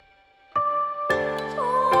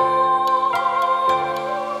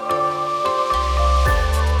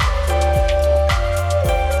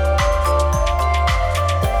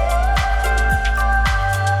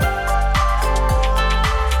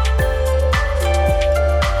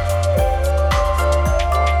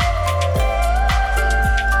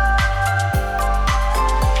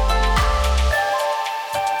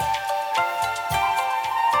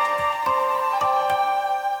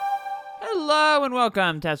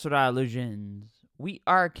Welcome to Astrodot Illusions. We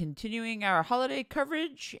are continuing our holiday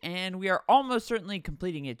coverage, and we are almost certainly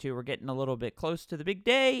completing it too. We're getting a little bit close to the big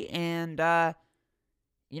day, and I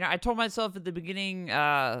told myself at the beginning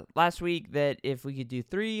last week that if we could do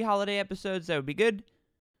 3 holiday episodes, that would be good.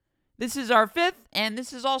 This is our 5th, and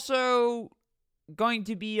this is also going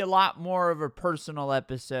to be a lot more of a personal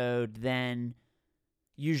episode than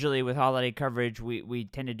usually with holiday coverage. We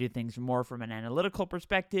tend to do things more from an analytical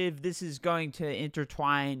perspective. This is going to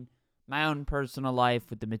intertwine my own personal life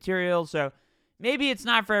with the material, so maybe it's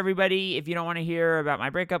not for everybody. If you don't want to hear about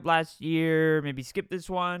my breakup last year, maybe skip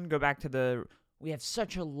this one. Go back to we have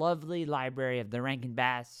such a lovely library of the Rankin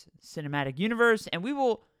Bass cinematic universe, and we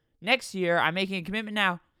will, next year, I'm making a commitment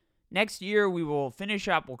now, next year we will finish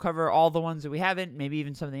up, we'll cover all the ones that we haven't, maybe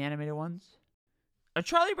even some of the animated ones. A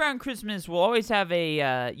Charlie Brown Christmas will always have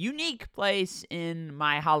a unique place in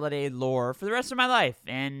my holiday lore for the rest of my life,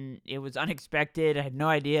 and it was unexpected. I had no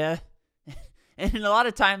idea. And in a lot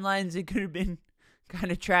of timelines, it could have been kind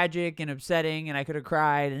of tragic and upsetting, and I could have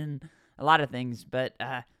cried and a lot of things. But,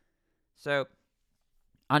 so,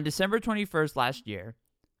 on December 21st last year,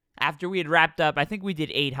 after we had wrapped up, I think we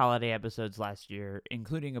did 8 holiday episodes last year,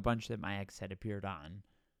 including a bunch that my ex had appeared on.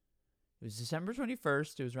 It was December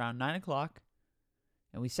 21st. It was around 9 o'clock.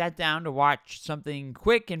 And we sat down to watch something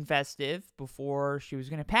quick and festive before she was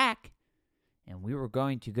going to pack. And we were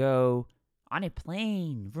going to go on a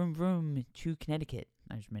plane, vroom, vroom, to Connecticut.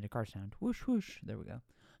 I just made a car sound. Whoosh, whoosh. There we go.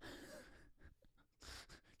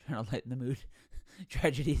 Trying to lighten the mood.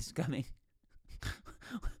 Tragedy is coming.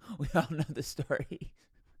 We all know the story.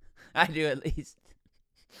 I do, at least.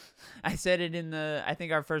 I said it in I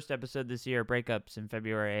think our first episode this year, Breakups in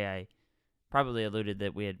February. I probably alluded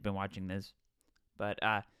that we had been watching this. But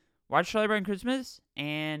watched Charlie Brown Christmas,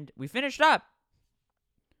 and we finished up.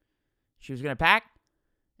 She was going to pack,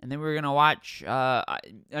 and then we were going to watch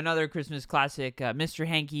another Christmas classic, Mr.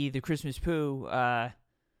 Hanky, the Christmas Pooh.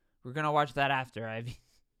 We're going to watch that after. I'm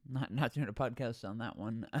not doing a podcast on that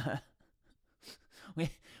one. We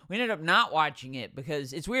ended up not watching it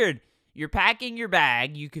because it's weird. You're packing your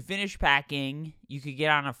bag. You could finish packing. You could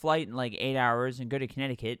get on a flight in like 8 hours and go to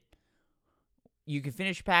Connecticut. You could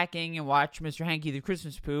finish packing and watch Mr. Hanky the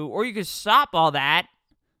Christmas Pooh, or you could stop all that,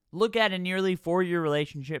 look at a nearly 4-year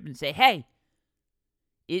relationship and say, hey,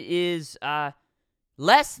 it is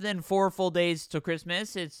less than 4 full days till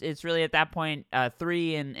Christmas. It's really at that point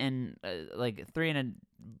 3 and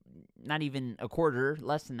not even a quarter,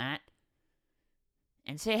 less than that.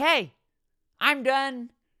 And say, hey, I'm done.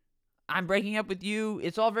 I'm breaking up with you.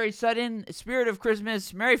 It's all very sudden. Spirit of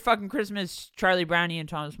Christmas. Merry fucking Christmas, Charlie Brownie and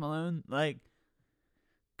Thomas Malone. Like,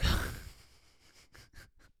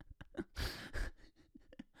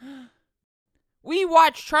 we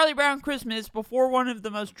watched Charlie Brown Christmas before one of the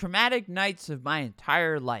most traumatic nights of my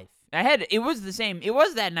entire life. It was the same. It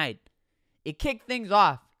was that night. It kicked things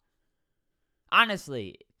off.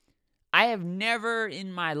 Honestly, I have never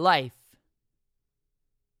in my life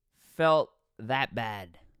felt that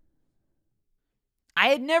bad. I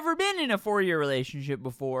had never been in a 4-year relationship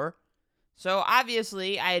before. So,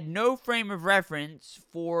 obviously, I had no frame of reference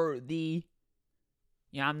for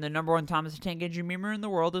I'm the number 1 Thomas the Tank Engine memer in the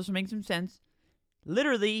world. This will make some sense.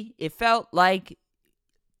 Literally, it felt like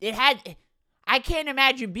I can't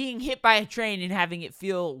imagine being hit by a train and having it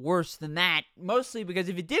feel worse than that. Mostly because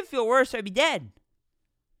if it did feel worse, I'd be dead.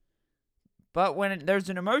 But when there's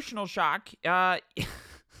an emotional shock, it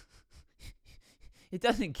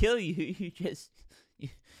doesn't kill you.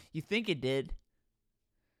 You think it did.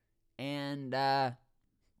 And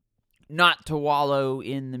not to wallow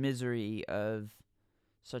in the misery of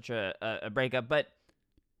such a breakup. But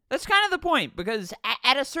that's kind of the point, because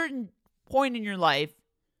at a certain point in your life,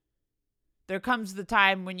 there comes the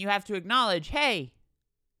time when you have to acknowledge, hey,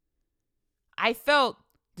 I felt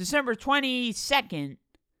December 22nd,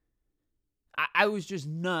 I was just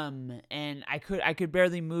numb, and I could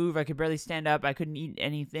barely move, I could barely stand up, I couldn't eat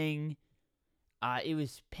anything. It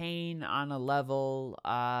was pain on a level,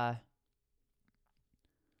 and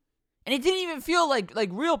it didn't even feel like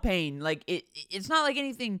real pain. Like it's not like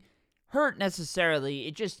anything hurt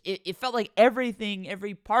necessarily. It felt like every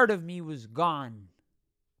part of me was gone.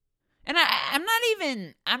 And I'm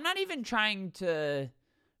not even trying to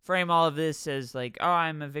frame all of this as like, oh,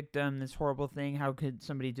 I'm a victim, this horrible thing. How could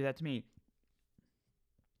somebody do that to me?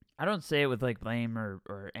 I don't say it with like blame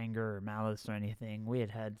or anger or malice or anything. We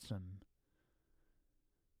had some.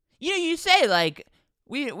 You say like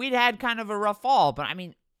we'd had kind of a rough fall, but I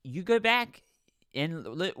mean, you go back and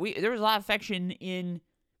there was a lot of affection in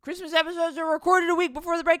Christmas episodes that were recorded a week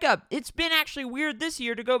before the breakup. It's been actually weird this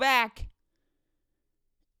year to go back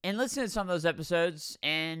and listen to some of those episodes,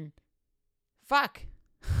 and fuck.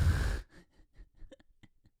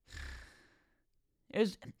 It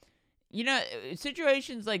was,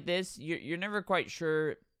 situations like this, you're never quite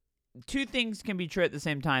sure. Two things can be true at the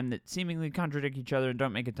same time that seemingly contradict each other and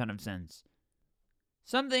don't make a ton of sense.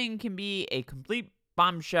 Something can be a complete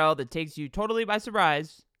bombshell that takes you totally by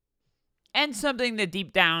surprise, and something that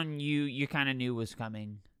deep down you kind of knew was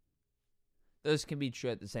coming. Those can be true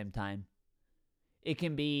at the same time. It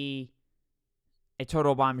can be a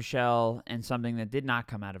total bombshell and something that did not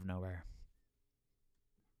come out of nowhere.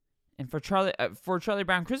 And for Charlie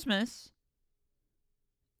Brown Christmas,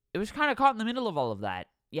 it was kind of caught in the middle of all of that.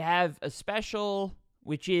 You have a special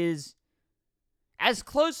which is as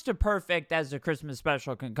close to perfect as a Christmas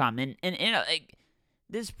special can come. And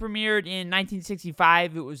this premiered in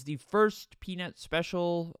 1965. It was the first Peanuts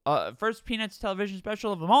television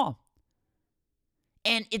special of them all.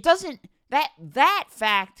 And it doesn't, that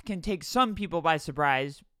fact can take some people by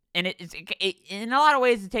surprise. And it in a lot of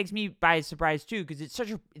ways, it takes me by surprise too, because it's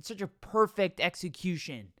such a perfect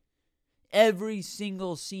execution. Every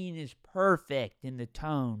single scene is perfect in the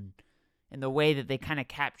tone and the way that they kind of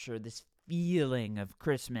capture this feeling of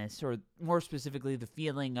Christmas, or more specifically, the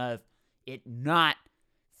feeling of it not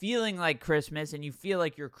feeling like Christmas, and you feel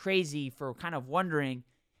like you're crazy for kind of wondering,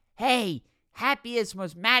 hey, happiest,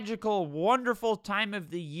 most magical, wonderful time of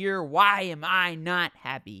the year, why am I not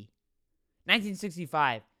happy?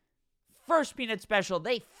 1965. First Peanut special,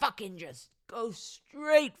 they fucking just go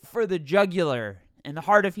straight for the jugular and the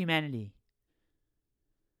heart of humanity.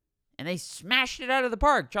 And they smashed it out of the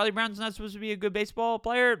park. Charlie Brown's not supposed to be a good baseball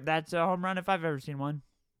player. That's a home run if I've ever seen one.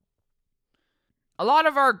 A lot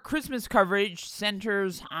of our Christmas coverage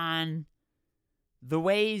centers on the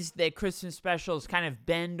ways that Christmas specials kind of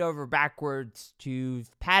bend over backwards to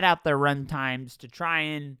pad out their run times, to try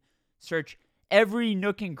and search every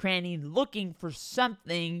nook and cranny looking for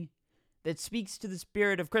something that speaks to the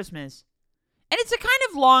spirit of Christmas. And it's a kind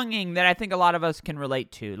of longing that I think a lot of us can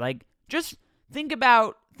relate to. Like, just think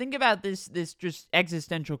about this just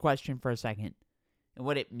existential question for a second and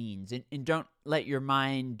what it means. And don't let your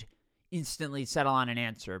mind instantly settle on an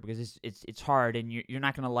answer, because it's hard, and you're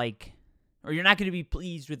not going to like, or you're not going to be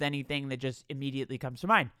pleased with anything that just immediately comes to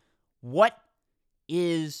mind. What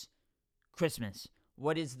is Christmas?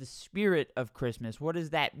 What is the spirit of Christmas? What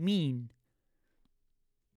does that mean?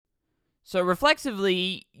 So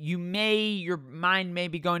reflexively, your mind may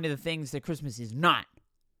be going to the things that Christmas is not.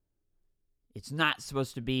 It's not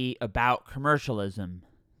supposed to be about commercialism.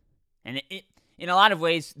 And it in a lot of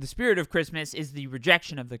ways, the spirit of Christmas is the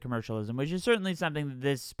rejection of the commercialism, which is certainly something that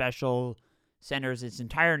this special centers its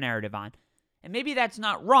entire narrative on. And maybe that's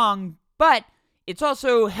not wrong, but it's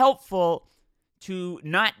also helpful to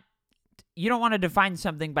not, you don't want to define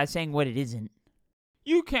something by saying what it isn't.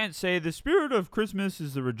 You can't say the spirit of Christmas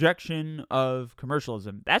is the rejection of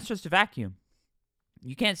commercialism. That's just a vacuum.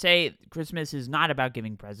 You can't say Christmas is not about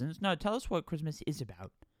giving presents. No, tell us what Christmas is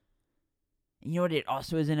about. And you know what it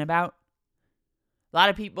also isn't about? A lot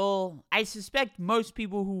of people, I suspect mostly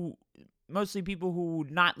people who would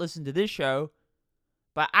not listen to this show,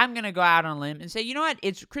 but I'm going to go out on a limb and say, you know what?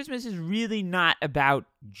 Christmas is really not about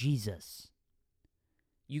Jesus.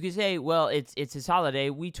 You could say, well, it's his holiday.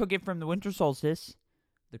 We took it from the winter solstice.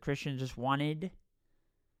 The Christians just wanted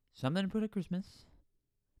something to put at Christmas.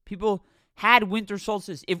 People had winter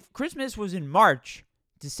solstice. If Christmas was in March,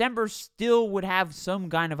 December still would have some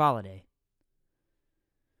kind of holiday.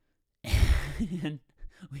 And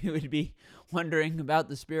we would be wondering about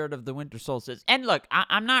the spirit of the winter solstice. And look,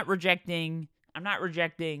 I'm not rejecting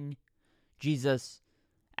Jesus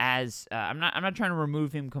as I'm not trying to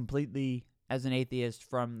remove him completely as an atheist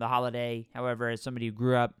from the holiday. However, as somebody who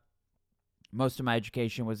grew up, most of my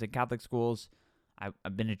education was at Catholic schools.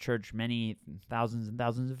 I've been to church many thousands and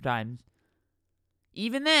thousands of times.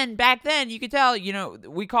 Even then, back then, you could tell,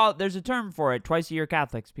 there's a term for it, twice a year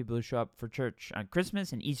Catholics, people who show up for church on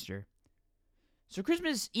Christmas and Easter. So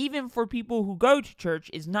Christmas, even for people who go to church,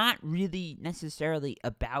 is not really necessarily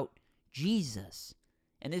about Jesus.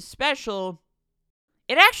 And this special,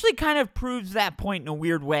 it actually kind of proves that point in a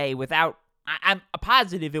weird way without, I'm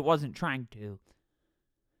positive it wasn't trying to.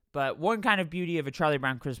 But one kind of beauty of a Charlie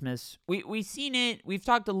Brown Christmas, we've seen it, we've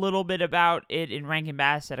talked a little bit about it in Rankin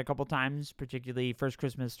Bass at a couple times, particularly First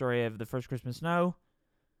Christmas Story of the First Christmas Snow.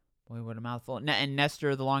 Boy, what a mouthful. And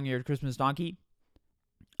Nestor, the Long-Eared Christmas Donkey.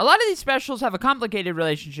 A lot of these specials have a complicated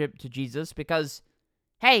relationship to Jesus because,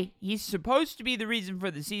 hey, he's supposed to be the reason for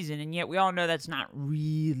the season, and yet we all know that's not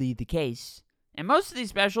really the case. And most of these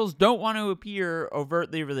specials don't want to appear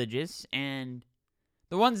overtly religious, and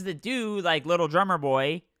the ones that do, like Little Drummer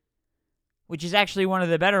Boy, which is actually one of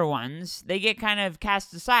the better ones, they get kind of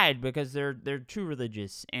cast aside because they're too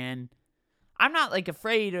religious. And I'm not like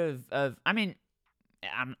afraid of I mean,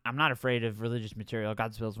 I'm not afraid of religious material.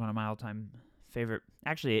 Godspell is one of my all-time favorite.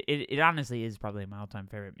 Actually, it honestly is probably my all-time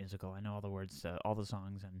favorite musical. I know all the words to all the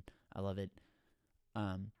songs, and I love it.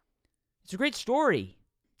 It's a great story.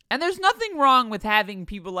 And there's nothing wrong with having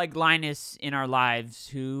people like Linus in our lives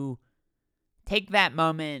who take that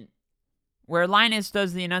moment where Linus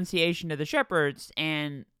does the Annunciation to the shepherds,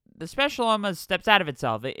 and the special almost steps out of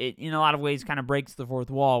itself. It in a lot of ways kind of breaks the fourth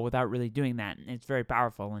wall without really doing that, and it's very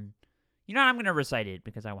powerful. And I'm going to recite it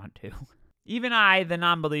because I want to. Even I, the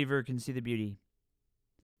non-believer, can see the beauty.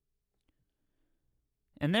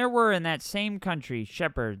 And there were in that same country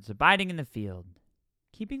shepherds abiding in the field,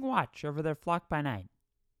 keeping watch over their flock by night.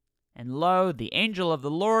 And lo, the angel of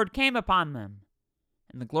the Lord came upon them,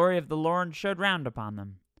 and the glory of the Lord shone round upon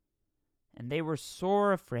them. And they were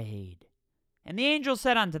sore afraid. And the angel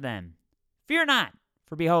said unto them, Fear not,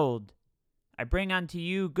 for behold, I bring unto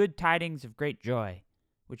you good tidings of great joy,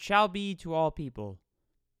 which shall be to all people.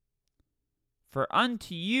 For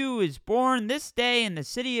unto you is born this day in the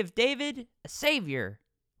city of David a Savior,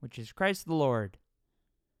 which is Christ the Lord.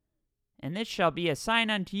 And this shall be a sign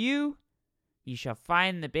unto you, ye shall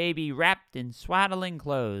find the baby wrapped in swaddling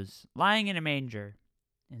clothes, lying in a manger.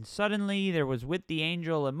 And suddenly there was with the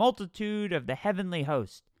angel a multitude of the heavenly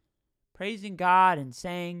host, praising God and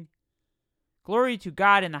saying, Glory to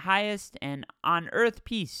God in the highest, and on earth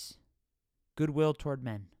peace, goodwill toward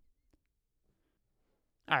men.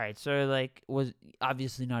 All right, so was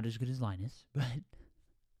obviously not as good as Linus, but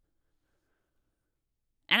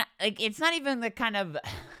and it's not even the kind of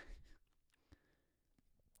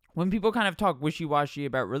when people kind of talk wishy-washy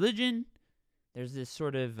about religion, there's this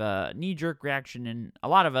sort of knee-jerk reaction in a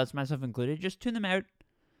lot of us, myself included, just tune them out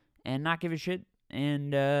and not give a shit.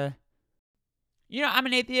 And I'm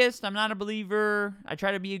an atheist. I'm not a believer. I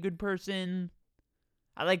try to be a good person.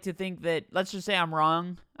 I like to think that, let's just say I'm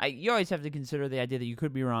wrong. You always have to consider the idea that you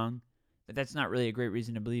could be wrong, but that's not really a great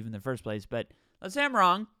reason to believe in the first place. But let's say I'm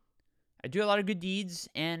wrong. I do a lot of good deeds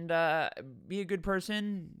and be a good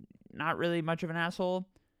person, not really much of an asshole.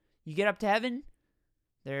 You get up to heaven,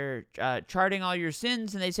 they're charting all your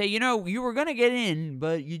sins, and they say, you were going to get in,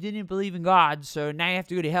 but you didn't believe in God, so now you have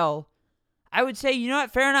to go to hell. I would say, you know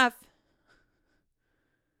what, fair enough.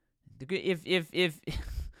 If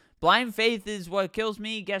blind faith is what kills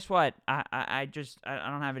me, guess what? I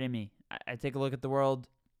don't have it in me. I take a look at the world.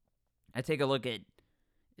 I take a look at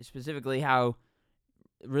specifically how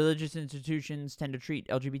religious institutions tend to treat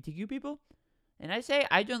LGBTQ people. And I say,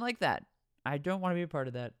 I don't like that. I don't want to be a part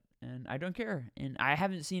of that. And I don't care. And I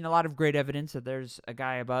haven't seen a lot of great evidence that there's a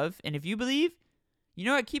guy above. And if you believe, you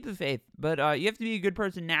know what, keep the faith. But you have to be a good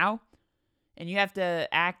person now. And you have to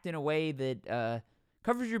act in a way that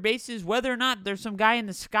covers your bases, whether or not there's some guy in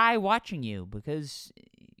the sky watching you, because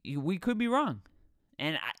we could be wrong.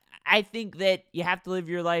 And I think that you have to live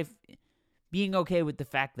your life being okay with the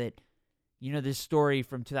fact that, this story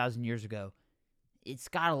from 2,000 years ago, it's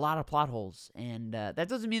got a lot of plot holes. And that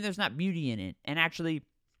doesn't mean there's not beauty in it. And actually,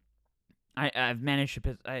 I've managed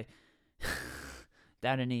to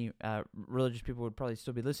doubt any religious people would probably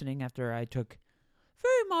still be listening after I took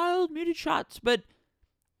very mild muted shots. But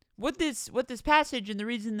what this passage, and the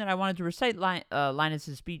reason that I wanted to recite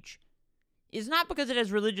Linus's speech, is not because it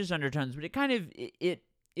has religious undertones, but it kind of it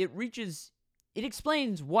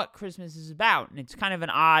explains what Christmas is about, and it's kind of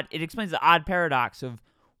it explains the odd paradox of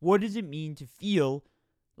what does it mean to feel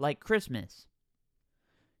like Christmas.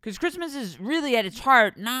 Because Christmas is really at its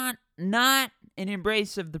heart not an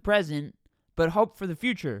embrace of the present, but hope for the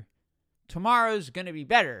future. Tomorrow's going to be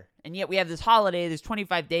better. And yet we have this holiday, there's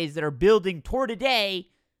 25 days that are building toward a day.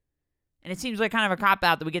 And it seems like kind of a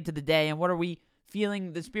cop-out that we get to the day. And what are we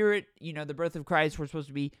feeling? The Spirit, the birth of Christ,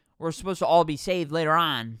 we're supposed to all be saved later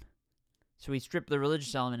on. So we strip the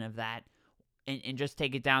religious element of that and just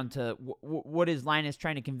take it down to what is Linus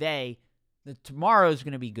trying to convey? That tomorrow's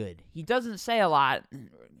going to be good. He doesn't say a lot.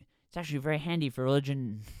 It's actually very handy for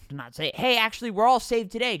religion to not say, hey, actually, we're all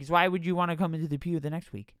saved today, because why would you want to come into the pew the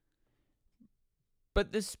next week?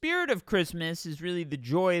 But the spirit of Christmas is really the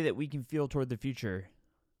joy that we can feel toward the future.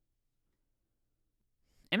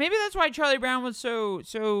 And maybe that's why Charlie Brown was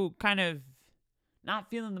so kind of not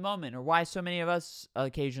feeling the moment, or why so many of us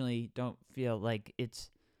occasionally don't feel like it's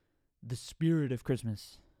the spirit of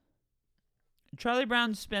Christmas. Charlie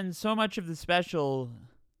Brown spends so much of the special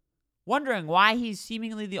wondering why he's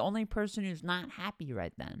seemingly the only person who's not happy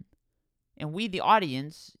right then. And we, the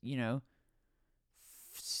audience,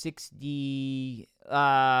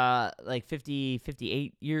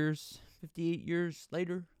 58 years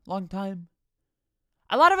later, long time,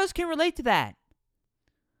 A lot of us can relate to that.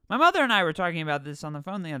 My mother and I were talking about this on the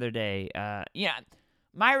phone the other day.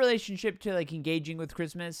 My relationship to like engaging with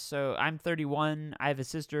Christmas. So I'm 31. I have a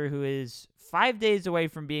sister who is 5 days away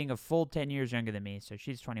from being a full 10 years younger than me. So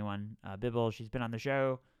she's 21. Bibble, she's been on the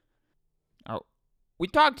show. Oh, we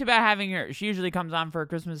talked about having her. She usually comes on for a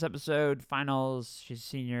Christmas episode. Finals. She's a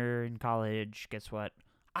senior in college. Guess what?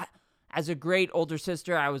 As a great older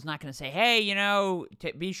sister, I was not going to say, hey,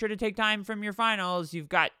 be sure to take time from your finals. You've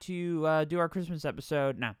got to do our Christmas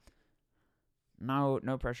episode.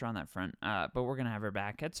 No pressure on that front. But we're going to have her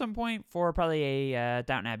back at some point for probably a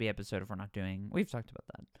Downton Abbey episode if we're not doing. We've talked about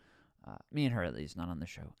that. Me and her, at least, not on the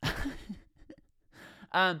show.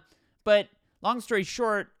 But long story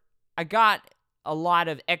short, I got a lot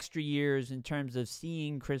of extra years in terms of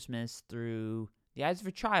seeing Christmas through the eyes of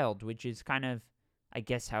a child, which is kind of, I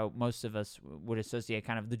guess, how most of us would associate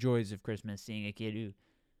kind of the joys of Christmas, seeing a kid who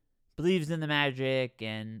believes in the magic,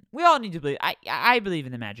 and we all need to believe. I believe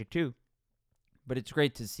in the magic too, but it's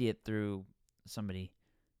great to see it through somebody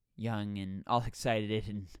young and all excited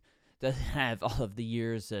and doesn't have all of the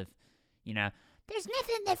years of, there's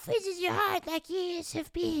nothing that freezes your heart like years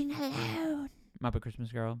of being alone. Muppet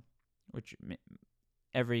Christmas Carol, which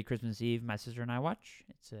every Christmas Eve my sister and I watch.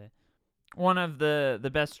 It's one of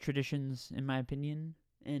the best traditions, in my opinion,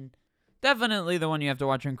 and definitely the one you have to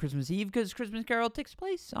watch on Christmas Eve, because Christmas Carol takes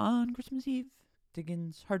place on Christmas Eve.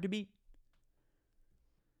 Dickens, hard to beat.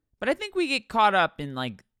 But I think we get caught up in,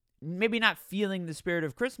 maybe not feeling the spirit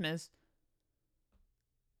of Christmas,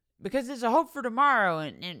 because there's a hope for tomorrow,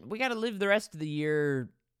 and we got to live the rest of the year.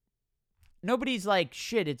 Nobody's like,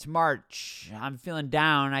 shit, it's March. I'm feeling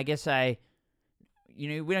down. I guess we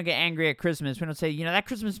don't get angry at Christmas. We don't say, that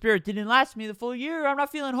Christmas spirit didn't last me the full year. I'm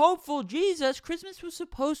not feeling hopeful. Jesus, Christmas was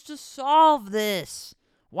supposed to solve this.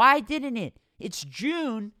 Why didn't it? It's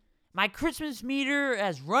June. My Christmas meter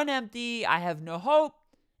has run empty. I have no hope.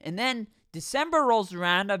 And then December rolls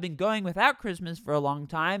around. I've been going without Christmas for a long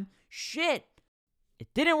time. Shit. It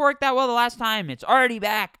didn't work that well the last time. It's already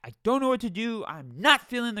back. I don't know what to do. I'm not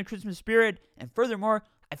feeling the Christmas spirit. And furthermore,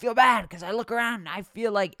 I feel bad because I look around and I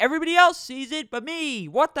feel like everybody else sees it but me.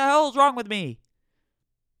 What the hell is wrong with me?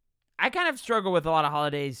 I kind of struggle with a lot of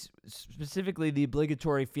holidays, specifically the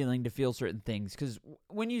obligatory feeling to feel certain things. Because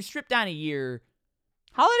when you strip down a year,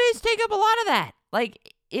 holidays take up a lot of that.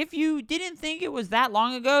 Like, if you didn't think it was that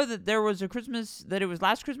long ago that there was a Christmas, that it was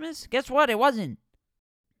last Christmas, guess what? It wasn't.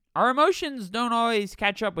 Our emotions don't always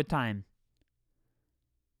catch up with time.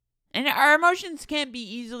 And our emotions can't be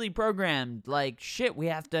easily programmed. Like, shit, we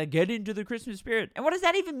have to get into the Christmas spirit. And what does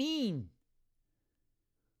that even mean?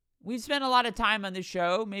 We've spent a lot of time on this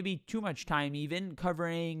show, maybe too much time even,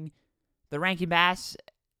 covering the Rankin Bass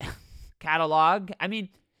catalog. I mean,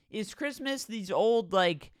 is Christmas these old,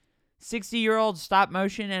 60-year-old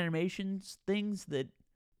stop-motion animations things that,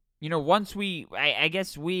 once I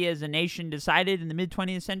guess we as a nation decided in the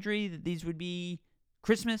mid-20th century that these would be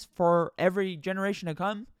Christmas for every generation to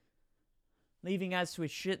come? Leaving us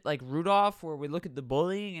with shit like Rudolph, where we look at the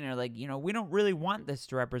bullying and are like, we don't really want this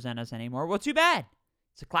to represent us anymore. Well, too bad.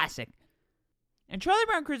 It's a classic. And Charlie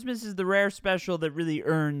Brown Christmas is the rare special that really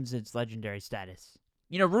earns its legendary status.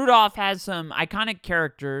 Rudolph has some iconic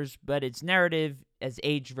characters, but its narrative has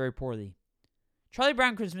aged very poorly. Charlie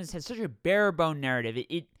Brown Christmas has such a bare-bone narrative.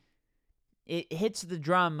 It hits the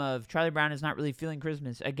drum of Charlie Brown is not really feeling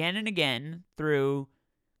Christmas again and again through,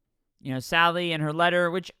 Sally and her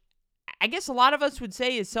letter, which I guess a lot of us would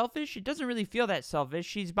say is selfish. It doesn't really feel that selfish.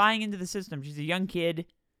 She's buying into the system. She's a young kid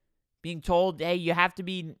being told, hey, you have to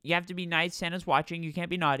be nice. Santa's watching. You can't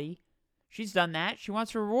be naughty. She's done that. She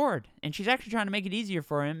wants a reward. And she's actually trying to make it easier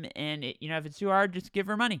for him. And, if it's too hard, just give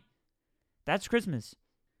her money. That's Christmas.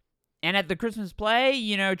 And at the Christmas play,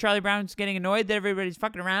 Charlie Brown's getting annoyed that everybody's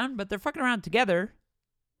fucking around, but they're fucking around together.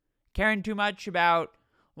 Caring too much about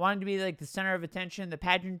wanting to be the center of attention, the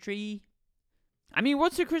pageantry. I mean,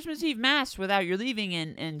 what's a Christmas Eve mass without your leaving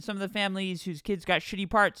and some of the families whose kids got shitty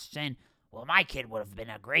parts saying, well, my kid would have been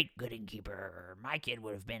a great good innkeeper, or my kid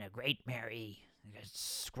would have been a great Mary,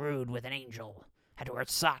 screwed with an angel, had to wear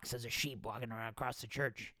socks as a sheep walking around across the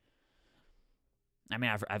church. I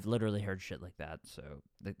mean, I've literally heard shit like that, so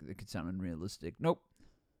that could sound unrealistic. Nope.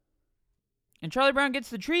 And Charlie Brown gets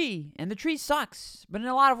the tree, and the tree sucks, but in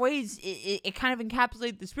a lot of ways, it kind of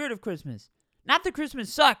encapsulates the spirit of Christmas. Not that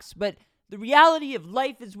Christmas sucks, but the reality of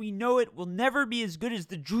life as we know it will never be as good as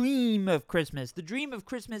the dream of Christmas. The dream of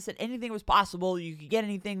Christmas that anything was possible. You could get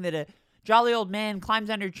anything, that a jolly old man climbs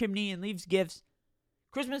down your chimney and leaves gifts.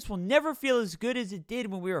 Christmas will never feel as good as it did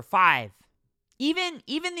when we were 5. Even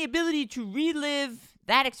the ability to relive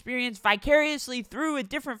that experience vicariously through a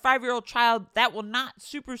different 5-year-old child, that will not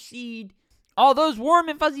supersede all those warm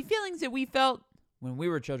and fuzzy feelings that we felt when we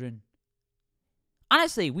were children.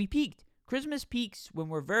 Honestly, we peaked. Christmas peaks when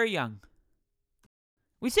we're very young.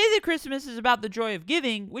 We say that Christmas is about the joy of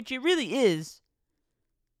giving, which it really is.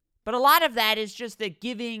 But a lot of that is just that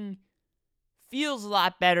giving feels a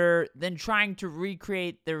lot better than trying to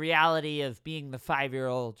recreate the reality of being the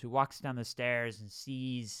 5-year-old who walks down the stairs and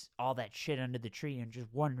sees all that shit under the tree and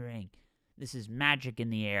just wondering, this is magic in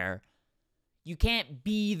the air. You can't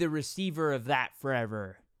be the receiver of that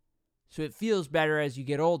forever. So it feels better as you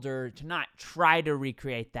get older to not try to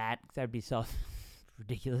recreate that, because that would be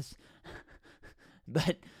ridiculous.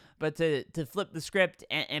 but to flip the script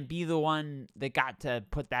and be the one that got to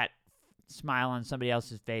put that smile on somebody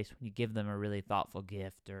else's face when you give them a really thoughtful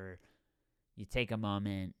gift, or you take a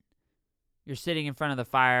moment. You're sitting in front of the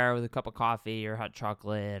fire with a cup of coffee or hot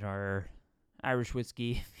chocolate or Irish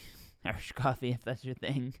whiskey, Irish coffee if that's your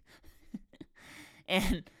thing.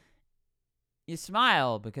 And you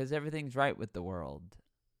smile because everything's right with the world.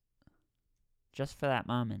 Just for that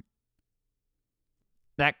moment.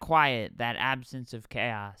 That quiet, that absence of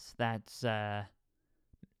chaos, that's,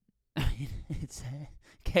 it's a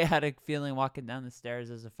chaotic feeling walking down the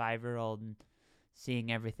stairs as a 5-year-old and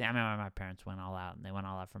seeing everything. I mean, my parents went all out, and they went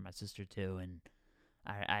all out for my sister too, and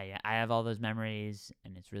I have all those memories,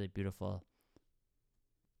 and it's really beautiful.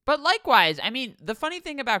 But likewise, I mean, the funny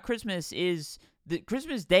thing about Christmas is that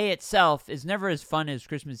Christmas Day itself is never as fun as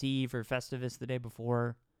Christmas Eve or Festivus the day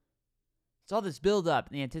before. It's all this build-up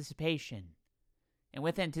and the anticipation. And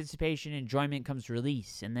with anticipation, enjoyment comes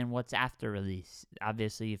release. And then what's after release?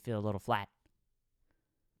 Obviously, you feel a little flat.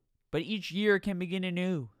 But each year can begin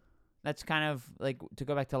anew. That's kind of like, to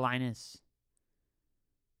go back to Linus,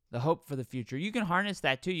 the hope for the future. You can harness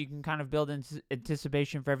that too. You can kind of build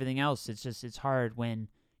anticipation for everything else. It's just, it's hard when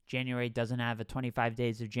January doesn't have a 25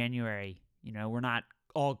 days of January. You know, we're not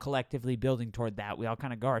all collectively building toward that. We all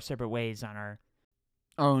kind of go our separate ways on our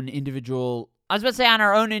own individual, I was about to say on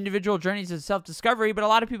our own individual journeys of self-discovery, but a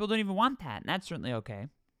lot of people don't even want that, and that's certainly okay.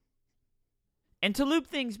 And to loop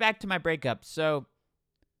things back to my breakup, so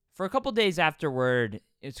for a couple days afterward,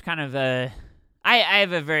 it's kind of a, I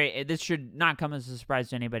have a very, this should not come as a surprise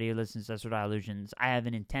to anybody who listens to Desert Illusions. I have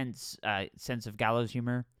an intense sense of gallows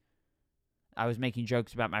humor. I was making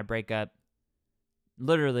jokes about my breakup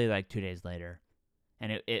literally like 2 days later.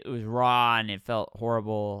 And it was raw and it felt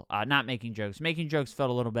horrible. Not making jokes. Making jokes felt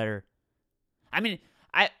a little better. I mean,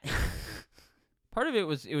 part of it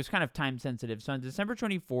was kind of time sensitive. So on December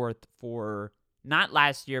 24th, for not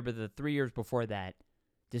last year, but the 3 years before that,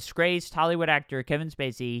 disgraced Hollywood actor Kevin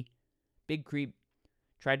Spacey, big creep,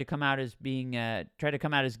 tried to come out as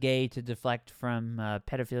gay to deflect from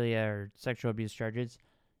pedophilia or sexual abuse charges.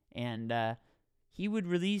 And he would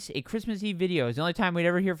release a Christmas Eve video. It was the only time we'd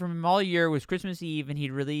ever hear from him all year was Christmas Eve, and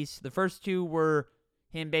he'd release, the first two were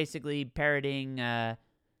him basically parroting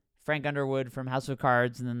Frank Underwood from House of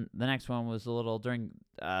Cards, and then the next one was a little during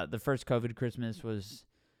the first COVID Christmas was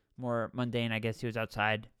more mundane. I guess he was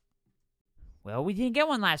outside. Well, we didn't get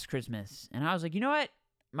one last Christmas, and I was like, you know what?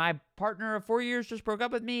 My partner of 4 years just broke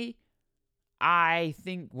up with me. I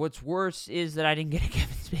think what's worse is that I didn't get a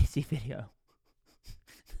Kevin Spacey video.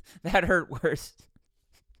 That hurt worse.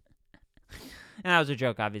 And that was a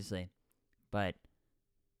joke, obviously. But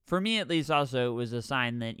for me, at least, also, it was a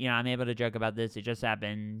sign that, you know, I'm able to joke about this. It just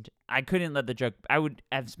happened. I couldn't let the joke, I would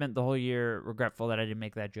have spent the whole year regretful that I didn't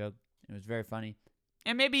make that joke. It was very funny.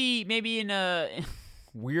 And maybe in a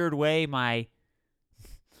weird way, my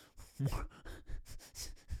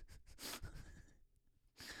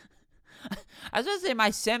I was going to say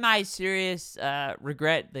my semi-serious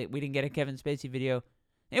regret that we didn't get a Kevin Spacey video.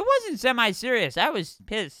 It wasn't semi-serious. I was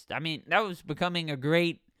pissed. I mean, that was becoming a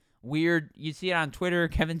great, weird, you see it on Twitter,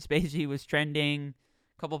 Kevin Spacey was trending,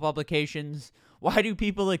 a couple publications. Why do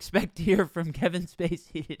people expect to hear from Kevin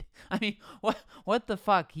Spacey? I mean, what the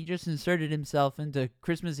fuck? He just inserted himself into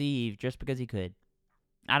Christmas Eve just because he could.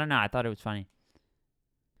 I don't know. I thought it was funny.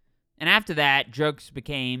 And after that, jokes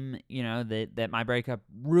became, you know, that my breakup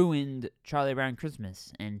ruined Charlie Brown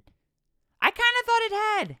Christmas. And I kind of thought it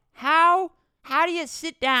had. How do you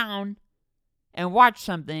sit down and watch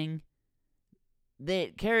something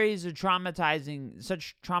that carries such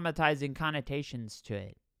traumatizing connotations to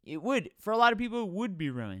it? It would, for a lot of people, it would be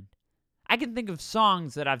ruined. I can think of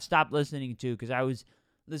songs that I've stopped listening to because I was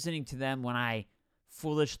listening to them when I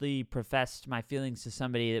foolishly professed my feelings to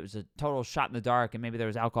somebody that was a total shot in the dark, and maybe there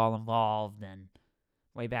was alcohol involved, and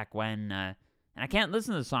way back when, and I can't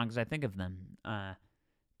listen to the songs as I think of them.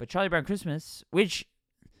 But Charlie Brown Christmas, which,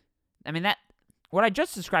 I mean, that what I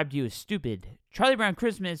just described to you is stupid. Charlie Brown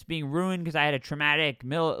Christmas being ruined because I had a traumatic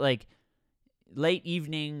late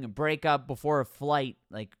evening breakup before a flight.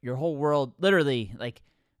 Like, your whole world, literally, like,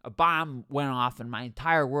 a bomb went off in my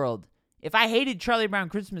entire world. If I hated Charlie Brown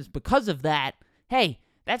Christmas because of that, hey,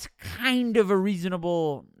 that's kind of a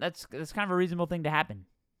reasonable thing to happen.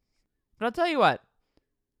 But I'll tell you what.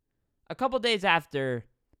 A couple days after,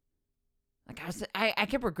 I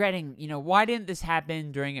kept regretting, why didn't this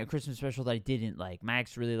happen during a Christmas special that I didn't like? My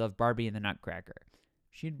ex really loved Barbie and the Nutcracker.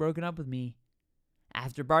 She had broken up with me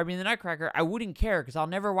after Barbie and the Nutcracker. I wouldn't care because I'll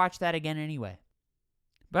never watch that again anyway.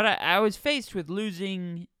 But I was faced with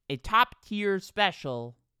losing a top-tier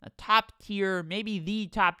special, maybe the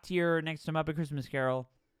top tier next to Muppet Christmas Carol,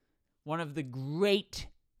 one of the great,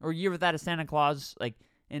 or Year Without a Santa Claus, like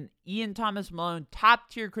an Ian Thomas Malone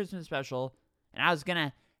top-tier Christmas special, and I was going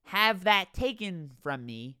to have that taken from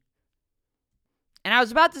me. And I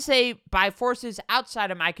was about to say by forces outside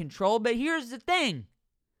of my control, but here's the thing.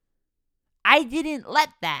 I didn't let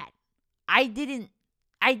that. I didn't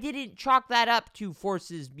chalk that up to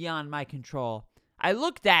forces beyond my control. I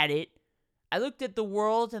looked at it. I looked at the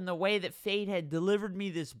world and the way that fate had delivered me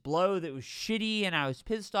this blow that was shitty, and I was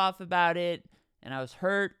pissed off about it, and I was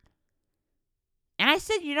hurt. And I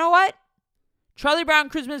said, you know what? Charlie Brown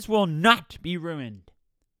Christmas will not be ruined.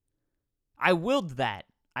 I willed that.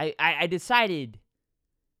 I decided,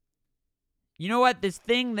 you know what? This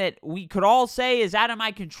thing that we could all say is out of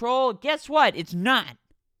my control, guess what? It's not.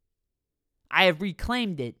 I have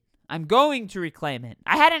reclaimed it. I'm going to reclaim it.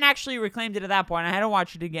 I hadn't actually reclaimed it at that point. I hadn't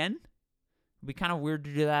watched it again. It'd be kind of weird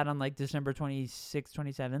to do that on like December 26th,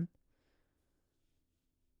 27th.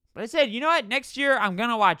 But I said, you know what? Next year, I'm going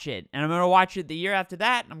to watch it. And I'm going to watch it the year after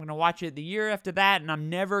that. And I'm going to watch it the year after that. And I'm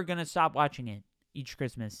never going to stop watching it each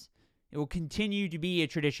Christmas. It will continue to be a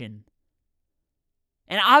tradition.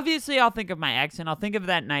 And obviously, I'll think of my ex. And I'll think of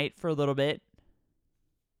that night for a little bit.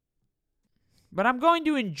 But I'm going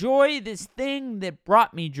to enjoy this thing that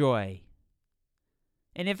brought me joy.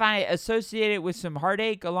 And if I associate it with some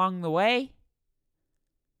heartache along the way,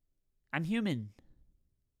 I'm human.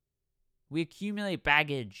 We accumulate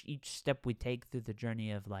baggage each step we take through the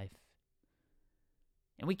journey of life.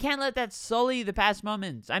 And we can't let that sully the past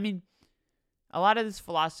moments. I mean, a lot of this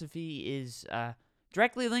philosophy is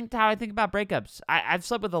directly linked to how I think about breakups. I've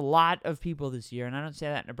slept with a lot of people this year, and I don't say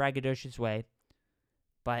that in a braggadocious way,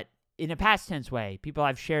 but in a past tense way. People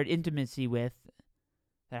I've shared intimacy with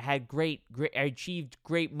that had achieved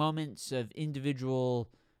great moments of individual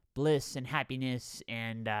bliss and happiness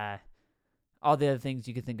and all the other things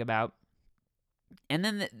you could think about. And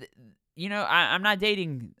then, I'm not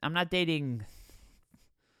dating. I was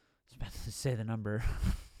about to say the number.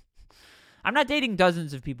 I'm not dating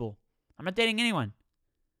dozens of people. I'm not dating anyone.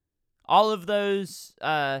 All of those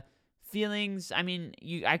feelings. I mean,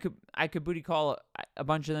 I could booty call a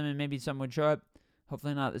bunch of them, and maybe some would show up.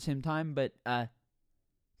 Hopefully not at the same time, but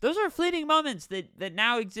those are fleeting moments that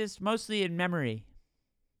now exist mostly in memory,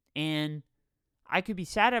 and I could be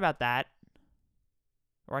sad about that,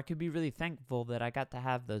 or I could be really thankful that I got to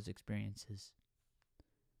have those experiences.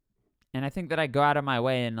 And I think that I go out of my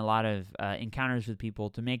way in a lot of encounters with people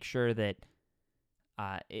to make sure that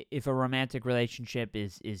if a romantic relationship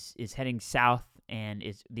is heading south and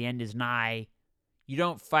the end is nigh, you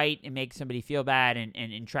don't fight and make somebody feel bad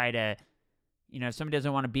and try to, if somebody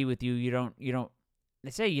doesn't want to be with you, you don't, they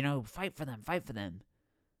say, fight for them.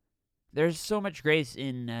 There's so much grace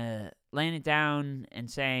in laying it down and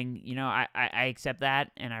saying, I accept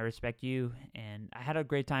that and I respect you and I had a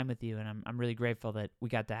great time with you and I'm really grateful that we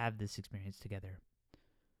got to have this experience together.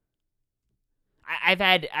 I've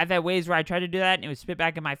had ways where I tried to do that and it would spit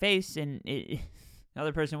back in my face and the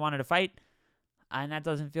other person wanted to fight and that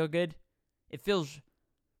doesn't feel good. It feels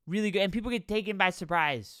really good and people get taken by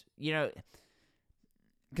surprise,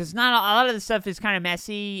 because not a lot of the stuff is kind of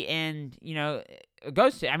messy and,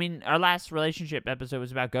 ghosting. I mean, our last relationship episode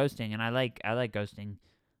was about ghosting, and I like ghosting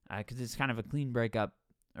because it's kind of a clean breakup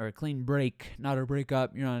or a clean break, not a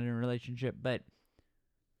breakup. You're not in a relationship, but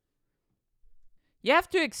you have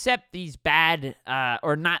to accept these bad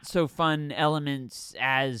or not so fun elements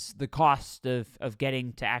as the cost of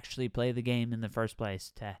getting to actually play the game in the first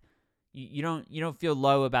place. You don't feel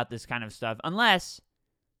low about this kind of stuff unless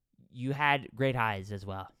you had great highs as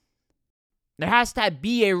well. There has to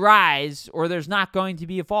be a rise or there's not going to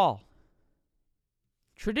be a fall.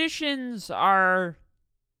 Traditions are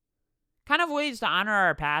kind of ways to honor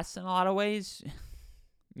our past in a lot of ways.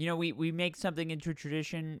 We make something into a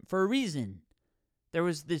tradition for a reason. There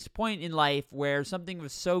was this point in life where something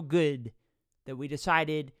was so good that we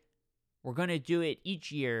decided we're going to do it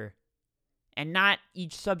each year. And not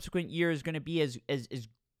each subsequent year is going to be as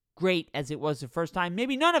great as it was the first time.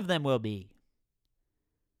 Maybe none of them will be.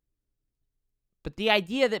 But the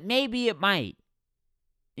idea that maybe it might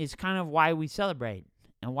is kind of why we celebrate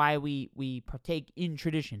and why we partake in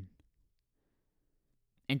tradition.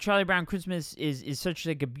 And Charlie Brown Christmas is such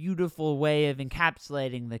like a beautiful way of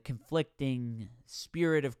encapsulating the conflicting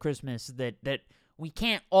spirit of Christmas that we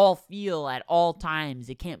can't all feel at all times.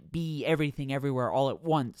 It can't be everything everywhere all at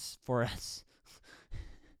once for us.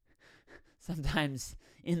 Sometimes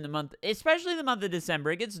in the month, especially the month of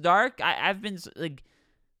December, it gets dark. I've been like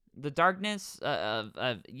the darkness of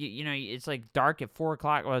it's like dark at 4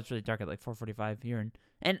 o'clock. Well, it's really dark at like 4:45 here,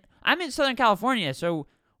 and I'm in Southern California, so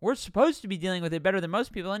we're supposed to be dealing with it better than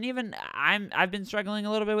most people. And even I've been struggling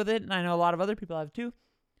a little bit with it, and I know a lot of other people have too.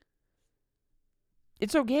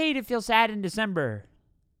 It's okay to feel sad in December.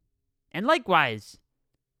 And likewise,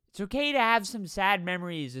 it's okay to have some sad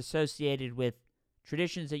memories associated with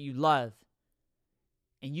traditions that you love.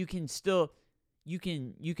 And you can still, you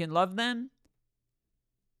can love them.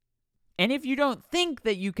 And if you don't think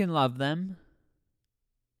that you can love them,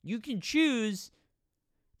 you can choose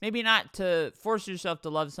maybe not to force yourself to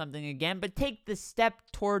love something again, but take the step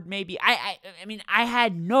toward maybe, I mean, I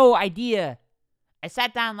had no idea. I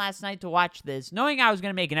sat down last night to watch this, knowing I was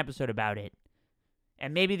going to make an episode about it.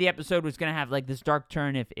 And maybe the episode was going to have like this dark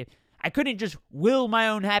turn if I couldn't just will my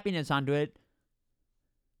own happiness onto it.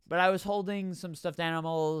 But I was holding some stuffed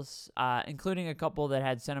animals, including a couple that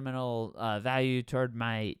had sentimental value toward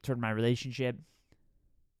my relationship.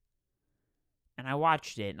 And I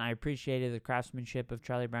watched it, and I appreciated the craftsmanship of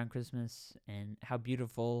Charlie Brown Christmas and how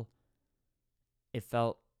beautiful it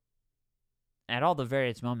felt at all the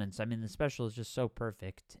various moments. I mean, the special is just so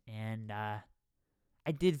perfect. And I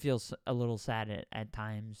did feel a little sad at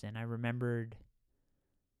times, and I remembered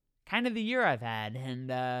kind of the year I've had, and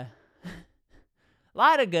a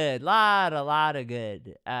lot of good, lot of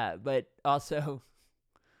good, but also,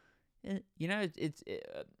 it's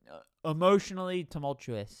emotionally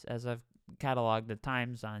tumultuous, as I've cataloged the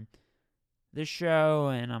times on this show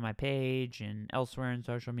and on my page and elsewhere in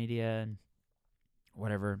social media and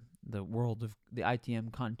whatever, the world of the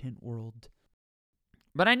ITM content world.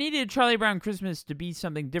 But I needed Charlie Brown Christmas to be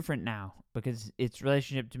something different now because its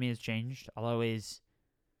relationship to me has changed. I'll always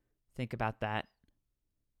think about that.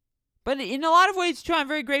 But in a lot of ways, too, I'm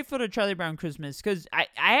very grateful to Charlie Brown Christmas because I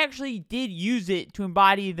actually did use it to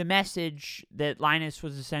embody the message that Linus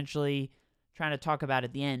was essentially trying to talk about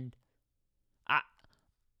at the end.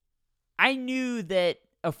 I knew that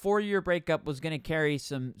a 4-year breakup was going to carry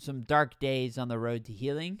some dark days on the road to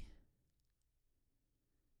healing.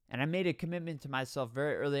 And I made a commitment to myself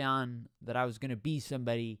very early on that I was going to be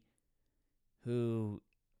somebody who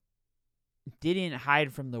didn't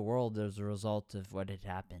hide from the world as a result of what had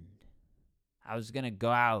happened. I was going to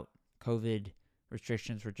go out. COVID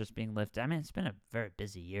restrictions were just being lifted. I mean, it's been a very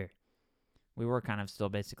busy year. We were kind of still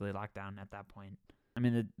basically locked down at that point. I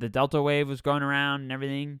mean, the Delta wave was going around and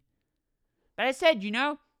everything. But I said,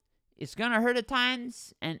 it's going to hurt at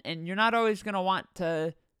times, and you're not always going to want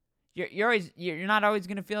to, you're not always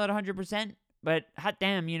going to feel it 100%, but hot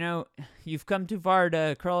damn, you've come too far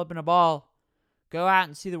to curl up in a ball. Go out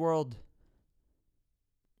and see the world.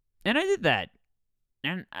 And I did that.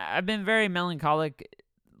 And I've been very melancholic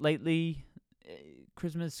lately.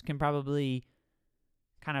 Christmas can probably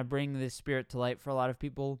kind of bring this spirit to light for a lot of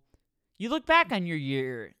people. You look back on your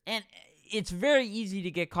year, and it's very easy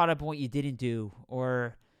to get caught up in what you didn't do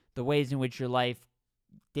or the ways in which your life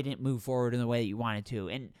didn't move forward in the way that you wanted to.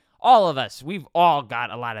 And all of us, we've all got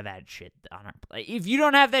a lot of that shit on our plate. If you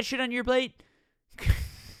don't have that shit on your plate,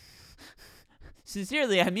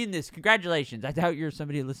 sincerely, I mean this. Congratulations. I doubt you're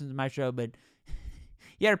somebody who listens to my show, but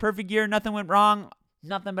you had a perfect year. Nothing went wrong.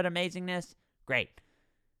 Nothing but amazingness. Great.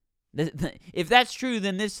 If that's true,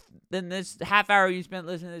 then this half hour you spent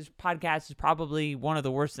listening to this podcast is probably one of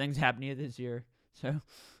the worst things happening to you this year. So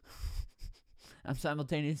I'm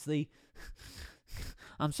simultaneously,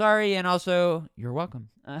 I'm sorry, and also you're welcome.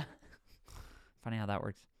 Funny how that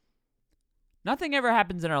works. Nothing ever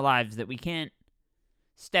happens in our lives that we can't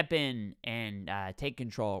step in and take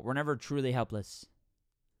control. We're never truly helpless.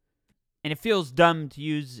 And it feels dumb to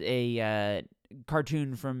use a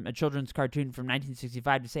children's cartoon from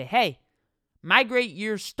 1965 to say, hey, my great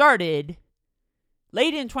year started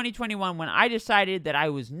late in 2021 when I decided that I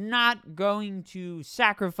was not going to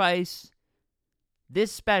sacrifice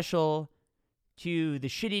this special to the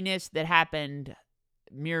shittiness that happened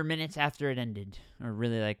mere minutes after it ended, or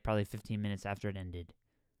really like probably 15 minutes after it ended.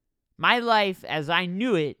 My life as I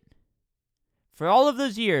knew it for all of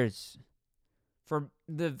those years, for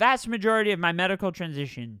the vast majority of my medical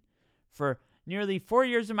transition, for nearly 4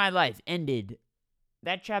 years of my life ended.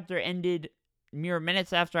 That chapter ended mere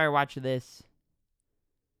minutes after I watched this.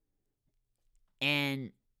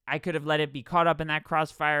 And I could have let it be caught up in that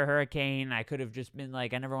crossfire hurricane. I could have just been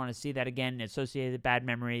like, I never want to see that again, and associated bad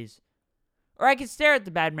memories. Or I could stare at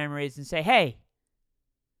the bad memories and say, hey,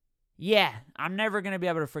 yeah, I'm never going to be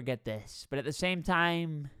able to forget this. But at the same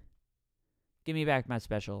time, give me back my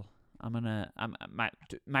special.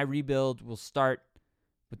 My rebuild will start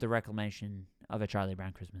with the reclamation of a Charlie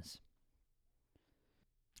Brown Christmas.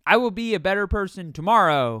 I will be a better person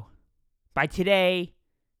tomorrow by today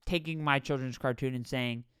taking my children's cartoon and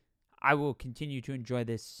saying, I will continue to enjoy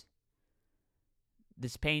this.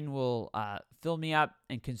 This pain will fill me up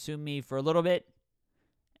and consume me for a little bit.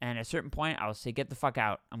 And at a certain point, I will say, get the fuck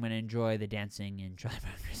out. I'm going to enjoy the dancing in Charlie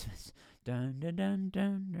Brown Christmas. Dun, dun, dun,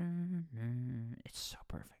 dun, dun, dun. It's so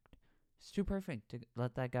perfect. It's too perfect to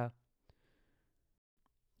let that go.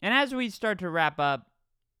 And as we start to wrap up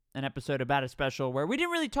an episode about a special where we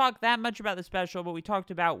didn't really talk that much about the special, but we talked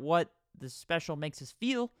about what the special makes us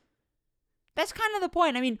feel, that's kind of the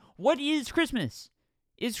point. I mean, what is Christmas?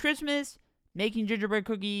 Is Christmas making gingerbread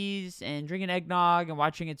cookies and drinking eggnog and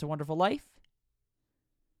watching It's a Wonderful Life?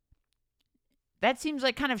 That seems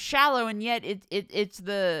like kind of shallow, and yet it's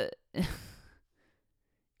the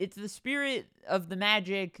it's the spirit of the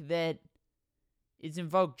magic that is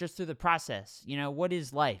invoked just through the process. You know, what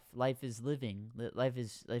is life? Life is living. Life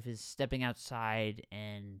is stepping outside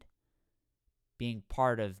and being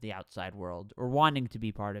part of the outside world, or wanting to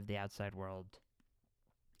be part of the outside world.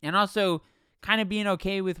 And also kind of being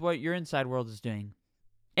okay with what your inside world is doing.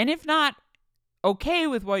 And if not okay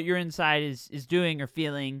with what your inside is doing or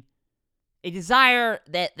feeling, a desire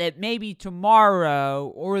that maybe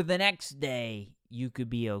tomorrow or the next day you could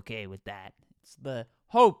be okay with that. It's the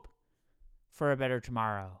hope for a better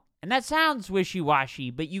tomorrow. And that sounds wishy-washy,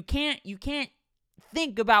 but you can't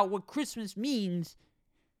think about what Christmas means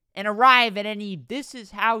and arrive at any, this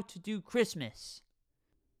is how to do Christmas.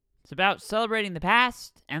 It's about celebrating the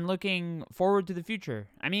past and looking forward to the future.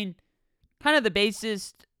 I mean, kind of the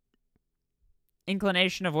basest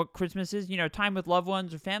inclination of what Christmas is, time with loved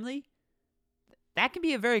ones or family. That can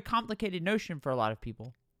be a very complicated notion for a lot of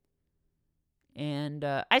people. And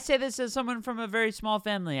I say this as someone from a very small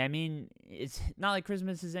family. I mean, it's not like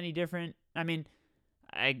Christmas is any different. I mean,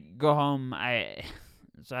 I go home,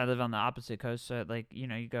 so I live on the opposite coast, so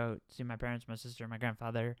you go see my parents, my sister, my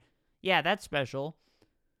grandfather. Yeah, that's special.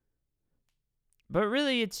 But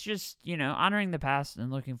really, it's just, honoring the past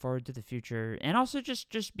and looking forward to the future. And also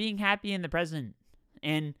just being happy in the present.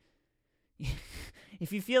 And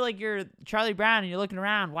if you feel like you're Charlie Brown and you're looking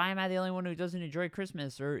around, why am I the only one who doesn't enjoy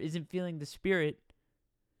Christmas or isn't feeling the spirit?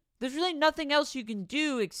 There's really nothing else you can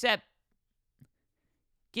do except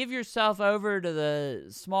give yourself over to the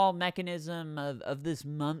small mechanism of this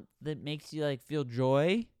month that makes you feel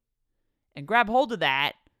joy, and grab hold of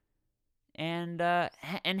that and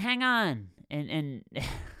hang on and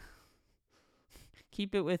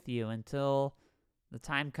keep it with you until the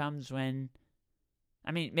time comes when,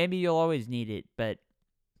 I mean, maybe you'll always need it, but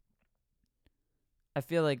I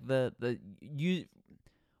feel like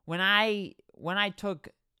when I took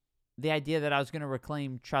the idea that I was going to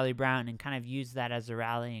reclaim Charlie Brown and kind of use that as a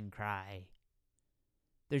rallying cry,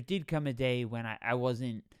 there did come a day when I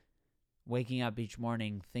wasn't waking up each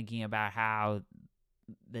morning thinking about how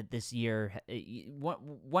that this year,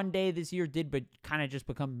 one day this year did but kind of just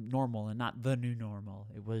become normal and not the new normal.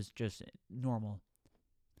 It was just normal.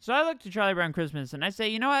 So I look to Charlie Brown Christmas and I say,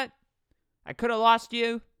 you know what? I could have lost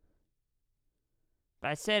you, but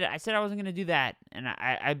I said I wasn't going to do that. And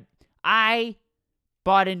I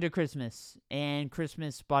bought into Christmas, and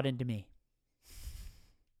Christmas bought into me.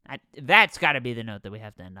 That's got to be the note that we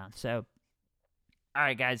have to end on. So, all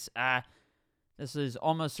right, guys. This is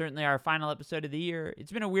almost certainly our final episode of the year.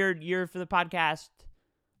 It's been a weird year for the podcast.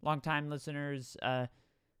 Long-time listeners. I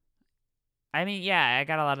mean, yeah, I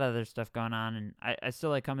got a lot of other stuff going on, and I still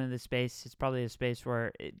like coming to this space. It's probably a space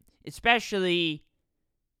where, especially,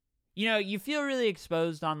 you feel really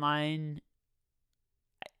exposed online.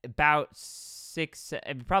 About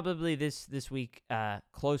probably this week,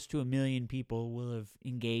 close to 1 million people will have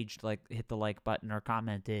engaged, hit the like button or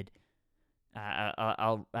commented.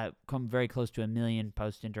 I'll come very close to 1 million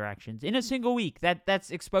post interactions in a single week. That's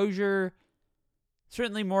exposure.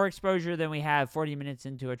 Certainly more exposure than we have 40 minutes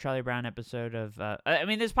into a Charlie Brown episode of. I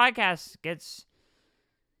mean, this podcast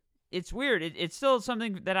it's weird. It's still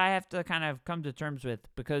something that I have to kind of come to terms with,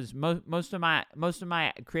 because most of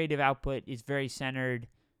my creative output is very centered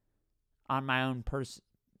on my own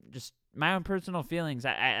just my own personal feelings.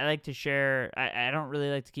 I like to share. I don't really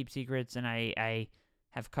like to keep secrets, and I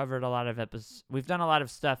have covered a lot of episodes. We've done a lot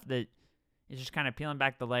of stuff that is just kind of peeling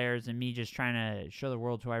back the layers and me just trying to show the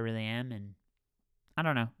world who I really am. And I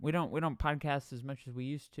don't know. We don't podcast as much as we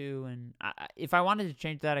used to. And if I wanted to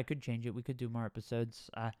change that, I could change it. We could do more episodes.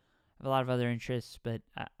 I have a lot of other interests, but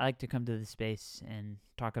I like to come to this space and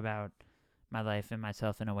talk about my life and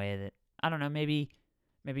myself in a way that, I don't know, maybe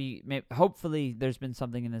hopefully there's been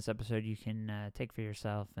something in this episode you can take for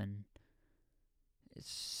yourself. And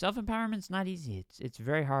self-empowerment's not easy. It's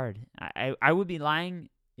very hard. I would be lying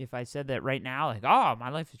if I said that right now, like, oh, my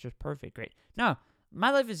life is just perfect, great. No, my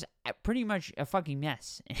life is pretty much a fucking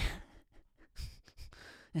mess.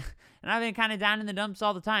 And I've been kind of down in the dumps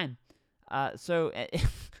all the time. So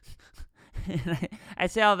I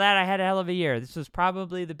say all that, I had a hell of a year. This was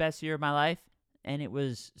probably the best year of my life, and it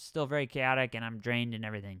was still very chaotic, and I'm drained and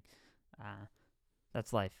everything.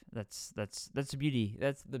 That's life. That's the beauty.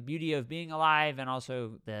 That's the beauty of being alive, and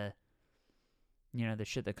also the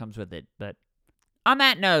shit that comes with it. But on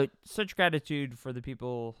that note, such gratitude for the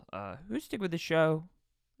people who stick with the show.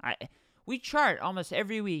 We chart almost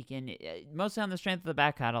every week, and mostly on the strength of the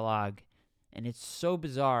back catalog, and it's so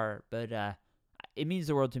bizarre, but it means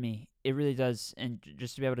the world to me. It really does, and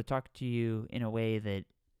just to be able to talk to you in a way that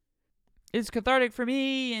is cathartic for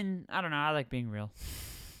me, and I don't know, I like being real.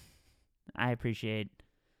 I appreciate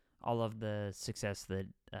all of the success that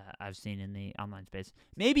I've seen in the online space.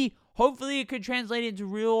 Maybe, hopefully, it could translate into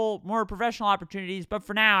real, more professional opportunities. But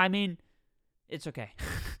for now, I mean, it's okay.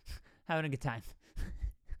 Having a good time.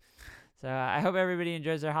 So I hope everybody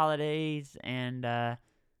enjoys their holidays. And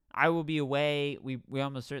I will be away. We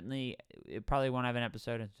almost certainly probably won't have an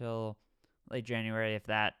episode until late January, if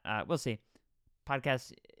that. We'll see.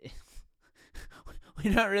 Podcast. We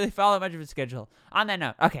don't really follow much of a schedule. On that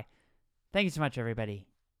note, okay. Thank you so much, everybody,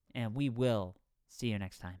 and we will see you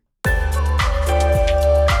next time.